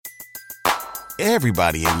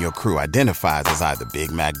Everybody in your crew identifies as either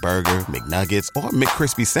Big Mac Burger, McNuggets, or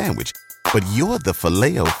McCrispy Sandwich. But you're the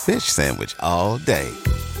Filet-O-Fish Sandwich all day.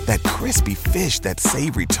 That crispy fish, that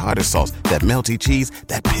savory tartar sauce, that melty cheese,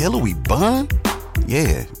 that pillowy bun.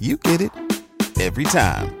 Yeah, you get it. Every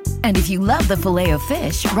time. And if you love the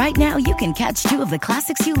Filet-O-Fish, right now you can catch two of the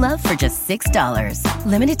classics you love for just $6.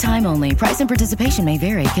 Limited time only. Price and participation may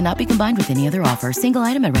vary. Cannot be combined with any other offer. Single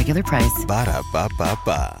item at regular price.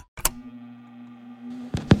 Ba-da-ba-ba-ba.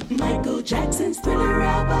 Michael Jackson's Thriller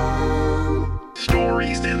album.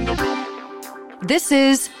 Stories in the Room. This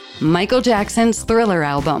is Michael Jackson's Thriller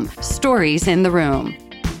album, Stories in the Room.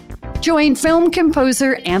 Join film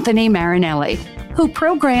composer Anthony Marinelli, who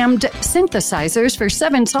programmed synthesizers for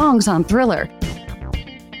 7 songs on Thriller,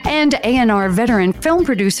 and A&R veteran film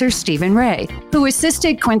producer Stephen Ray, who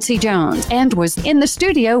assisted Quincy Jones and was in the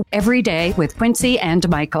studio every day with Quincy and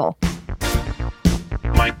Michael.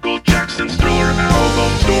 Michael Jackson's Thriller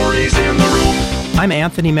album, Stories in the Room. I'm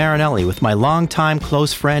Anthony Marinelli with my longtime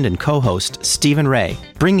close friend and co-host, Stephen Ray,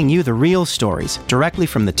 bringing you the real stories directly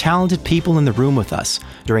from the talented people in the room with us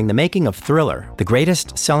during the making of Thriller, the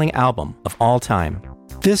greatest selling album of all time.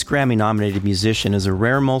 This Grammy-nominated musician is a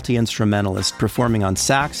rare multi-instrumentalist performing on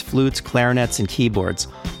sax, flutes, clarinets, and keyboards,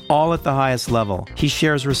 all at the highest level. He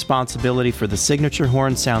shares responsibility for the signature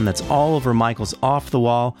horn sound that's all over Michael's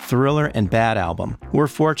off-the-wall Thriller and Bad album. We're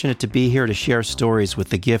fortunate to be here to share stories with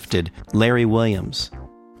the gifted Larry Williams.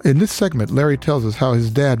 In this segment, Larry tells us how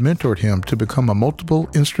his dad mentored him to become a multiple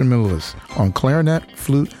instrumentalist on clarinet,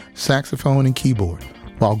 flute, saxophone, and keyboard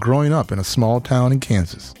while growing up in a small town in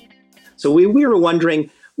Kansas. So we were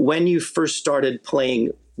wondering when you first started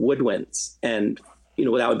playing woodwinds, and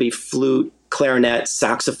that would be flute, clarinet,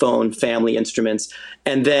 saxophone, family instruments,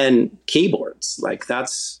 and then keyboards. Like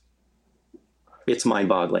it's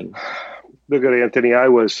mind-boggling. Look at Anthony. I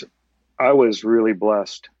was really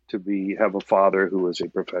blessed to have a father who was a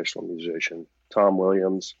professional musician, Tom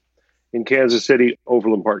Williams, in Kansas City,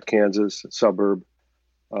 Overland Park, Kansas, a suburb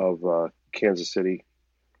of Kansas City,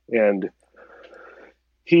 and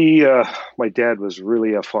my dad was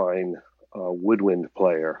really a fine woodwind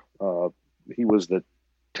player. He was the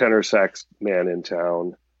tenor sax man in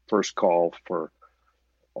town, first call for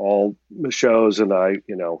all the shows. And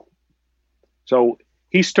so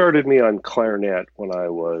he started me on clarinet when I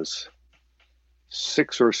was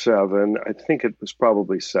 6 or 7. I think it was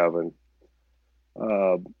probably 7.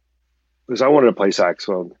 Because I wanted to play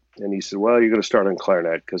saxophone. And he said, well, you're going to start on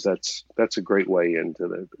clarinet because that's a great way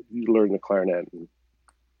into you learn the clarinet. And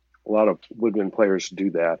a lot of woodwind players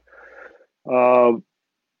do that.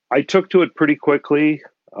 I took to it pretty quickly.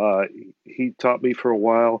 He taught me for a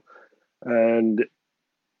while, and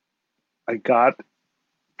I got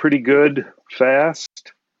pretty good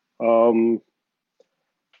fast. I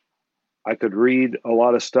could read a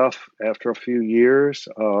lot of stuff after a few years.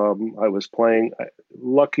 I was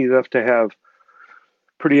lucky enough to have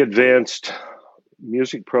pretty advanced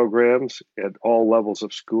music programs at all levels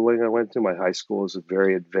of schooling I went to. My high school was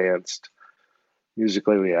very advanced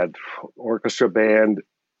musically. We had orchestra band,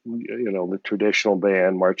 the traditional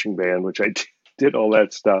band, marching band, which I did all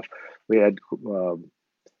that stuff. We had,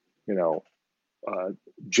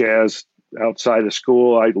 jazz outside of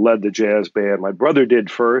school. I led the jazz band. My brother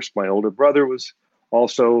did first. My older brother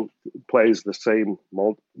plays the same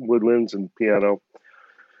woodwinds and piano.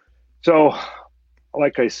 So,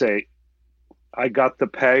 like I say, I got the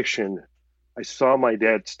passion. I saw my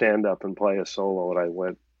dad stand up and play a solo,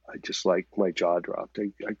 and my jaw dropped.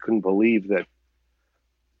 I couldn't believe that.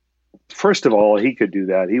 First of all, he could do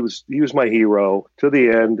that. He was my hero to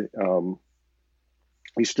the end.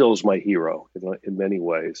 He still is my hero in many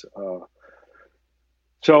ways.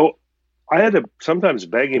 So I had to sometimes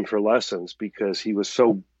beg him for lessons because he was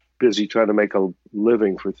so busy trying to make a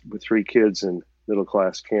living with 3 kids in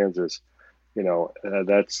middle-class Kansas.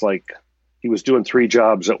 That's like he was doing 3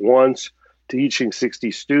 jobs at once, teaching 60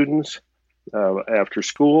 students after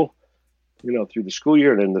school, through the school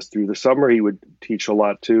year. And then through the summer, he would teach a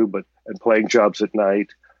lot too, and playing jobs at night.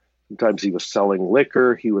 Sometimes he was selling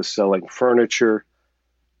liquor. He was selling furniture,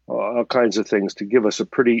 all kinds of things to give us a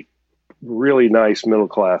really nice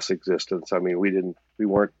middle-class existence. I mean, we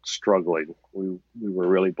weren't struggling. We were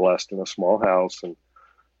really blessed in a small house. And,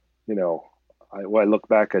 I look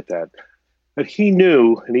back at that. But he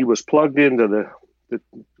knew, and he was plugged into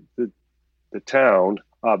the town,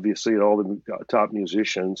 obviously, and all the top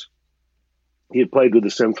musicians. He had played with the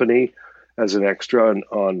symphony as an extra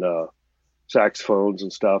on saxophones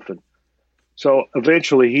and stuff. And so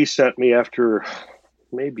eventually he sent me, after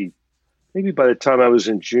maybe by the time I was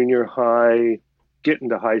in junior high, getting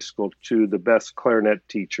to high school, to the best clarinet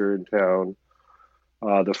teacher in town,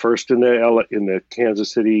 the first in the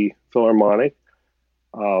Kansas City Philharmonic.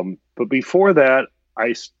 But before that,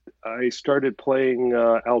 I started playing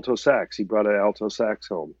alto sax. He brought an alto sax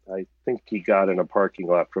home. I think he got in a parking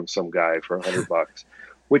lot from some guy for $100,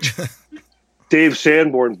 which Dave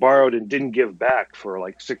Sanborn borrowed and didn't give back for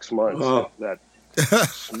like 6 months. Oh. That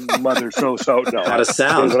mother so no. Had a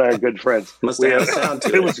sound. Dave and I are good friends. Must have had a sound to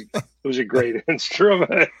it. It was a great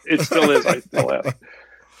instrument. It still is. I still have it.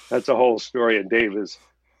 That's a whole story. And Dave has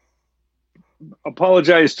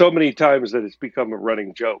apologized so many times that it's become a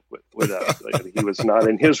running joke with us. Like, he was not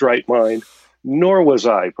in his right mind, nor was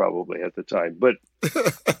I probably at the time. But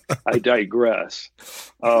I digress.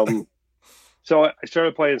 So I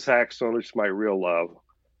started playing saxophone, which is my real love.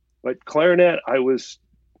 But clarinet, I was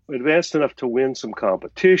advanced enough to win some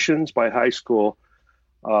competitions by high school.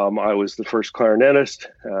 I was the first clarinetist.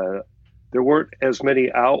 There weren't as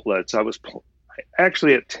many outlets.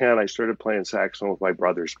 Actually at 10, I started playing saxophone with my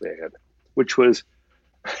brother's band, which was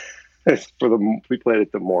we played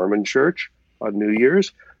at the Mormon church on New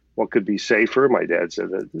Year's. What could be safer? My dad said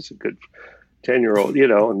that this is a good 10-year-old,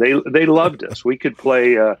 and they loved us. We could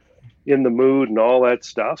play In the Mood and all that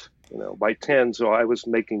stuff, by 10. So I was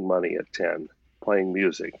making money at 10 playing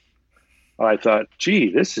music. I thought,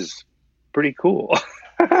 gee, this is pretty cool.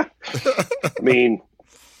 I mean,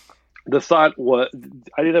 the thought was,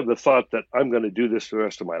 I didn't have the thought that I'm going to do this for the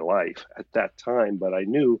rest of my life at that time, but I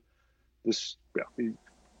knew this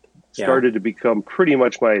started to become pretty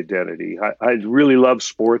much my identity. I really loved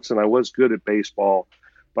sports, and I was good at baseball,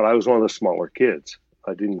 but I was one of the smaller kids.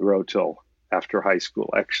 I didn't grow till after high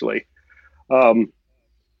school, actually. I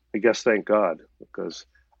guess thank God, because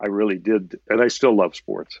I really did, and I still love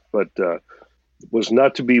sports, but it was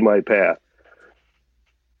not to be my path.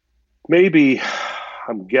 Maybe,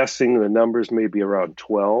 I'm guessing the numbers may be around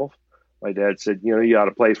 12. My dad said, you ought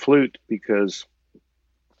to play flute because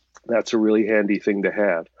that's a really handy thing to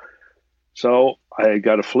have. So I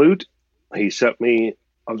got a flute. He sent me,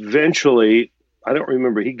 eventually, I don't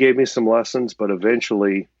remember, he gave me some lessons, but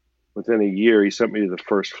eventually, within a year, he sent me to the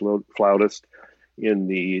first flautist in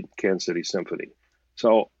the Kansas City Symphony.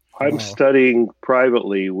 So I'm studying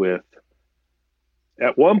privately with,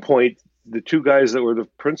 at one point, the two guys that were the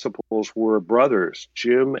principals were brothers,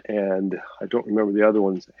 Jim and I don't remember the other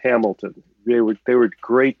ones, Hamilton. They were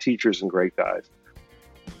great teachers and great guys.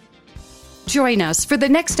 Join us for the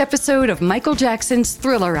next episode of Michael Jackson's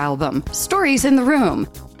Thriller album, Stories in the Room,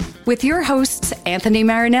 with your hosts, Anthony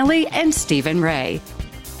Marinelli and Stephen Ray.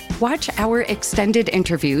 Watch our extended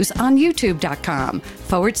interviews on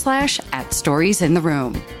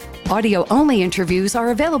youtube.com/@StoriesInTheRoom. Audio-only interviews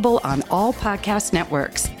are available on all podcast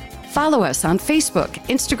networks. Follow us on Facebook,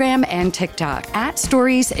 Instagram, and TikTok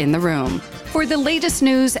 @StoriesInTheRoom. For the latest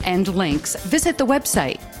news and links, visit the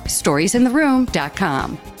website,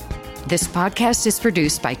 storiesintheroom.com. This podcast is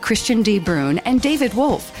produced by Christian D. Brune and David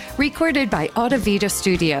Wolf, recorded by Audavita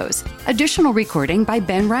Studios. Additional recording by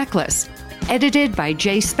Ben Rackless. Edited by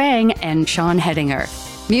Jay Spang and Sean Hedinger.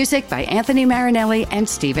 Music by Anthony Marinelli and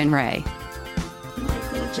Stephen Ray.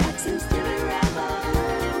 Michael Jackson's Thriller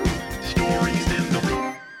album. Stories in the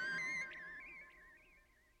room.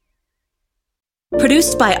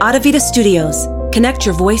 Produced by Audavita Studios. Connect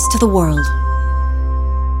your voice to the world.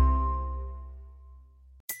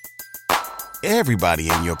 Everybody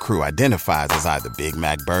in your crew identifies as either Big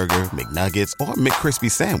Mac Burger, McNuggets, or McCrispy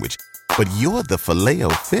Sandwich. But you're the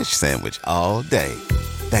Filet-O-Fish Sandwich all day.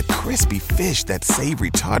 That crispy fish, that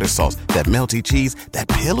savory tartar sauce, that melty cheese, that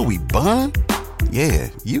pillowy bun. Yeah,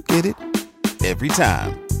 you get it. Every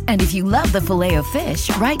time. And if you love the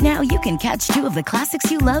Filet-O-Fish, right now you can catch two of the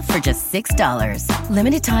classics you love for just $6.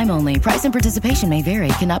 Limited time only. Price and participation may vary.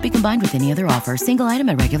 Cannot be combined with any other offer. Single item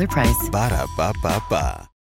at regular price. Ba-da-ba-ba-ba.